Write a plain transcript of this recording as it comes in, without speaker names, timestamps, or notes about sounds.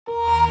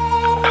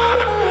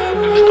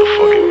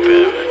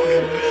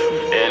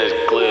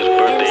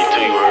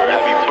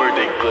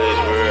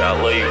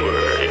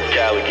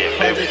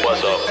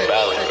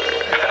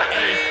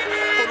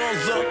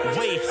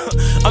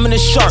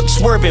this shark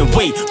swerving.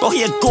 Wait, bro,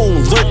 he a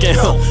goon lurking,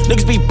 huh?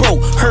 Niggas be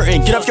broke,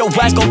 hurting. Get up your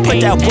ass, gon' put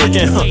that work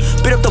in, huh?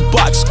 Bit up the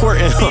box,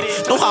 squirting, huh?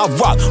 Know how I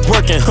rock,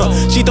 working, huh?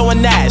 She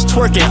throwing ass,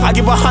 twerking. I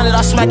give 100,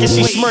 I smack it,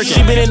 she smirking.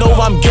 She bending over,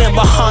 I'm getting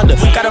behind her.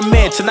 Got a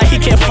man tonight, he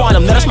can't find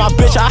him. Now that's my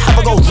bitch, I have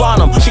her go line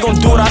him. She gon'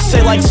 do what I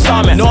say like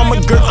Simon. No, I'm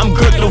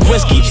Gert the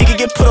whiskey. She can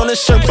get put on the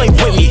shirt, play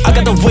with me. I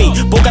got the weight,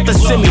 Bo got the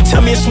semi.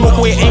 Tell me a smoke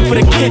away, aim for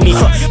the kidney,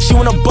 huh? She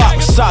wanna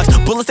box, socks.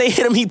 Bullets, they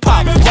hit him, he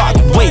pop, rock.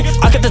 Wait,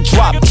 I got the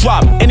drop.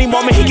 Any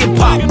moment he get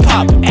pop.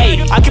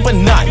 Ayy, I keep a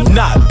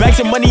knot. Bags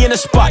of money in the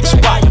spot.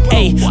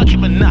 Ayy, I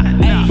keep a knot.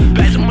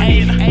 Bags of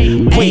money in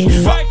the wait,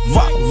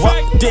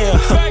 rock, damn,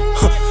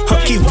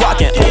 keep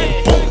rocking.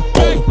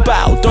 Boom,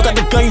 bow. Don't got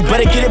the gun, you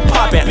better get it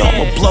poppin'.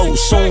 I'ma blow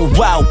soon,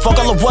 wow. Fuck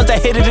all the ones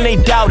that hit it and they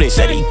doubt it.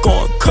 Said he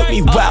gon' cook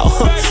me, wow.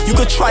 You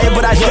could try it,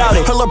 but I doubt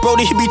it. Her little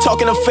brody, he be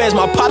talking to feds.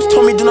 My pops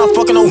told me do not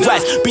fucking no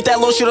rats. Beat that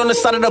little shit on the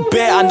side of the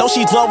bed. I know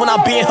she's low when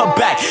I be in her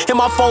back. Hit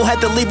my phone,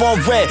 had to leave on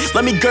red.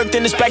 Let me Gert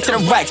then this back to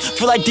the racks.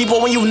 Feel like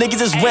Debo when you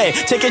niggas is red.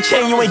 Take a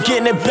chain, you ain't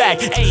getting it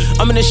back.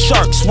 I'm in this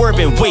shark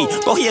swerving. Wait,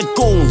 bro, he a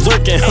goon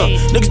lurking, huh?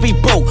 Niggas be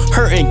broke,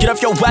 hurting. Get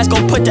up your ass,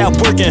 gon' put that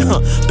work in,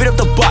 huh? Bit up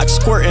the box,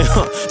 squirting,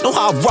 huh? Know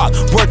how I rock,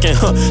 working,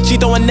 huh? She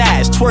throwing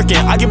ass,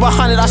 twerking. I give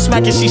 100, I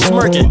smack it, she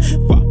smirking.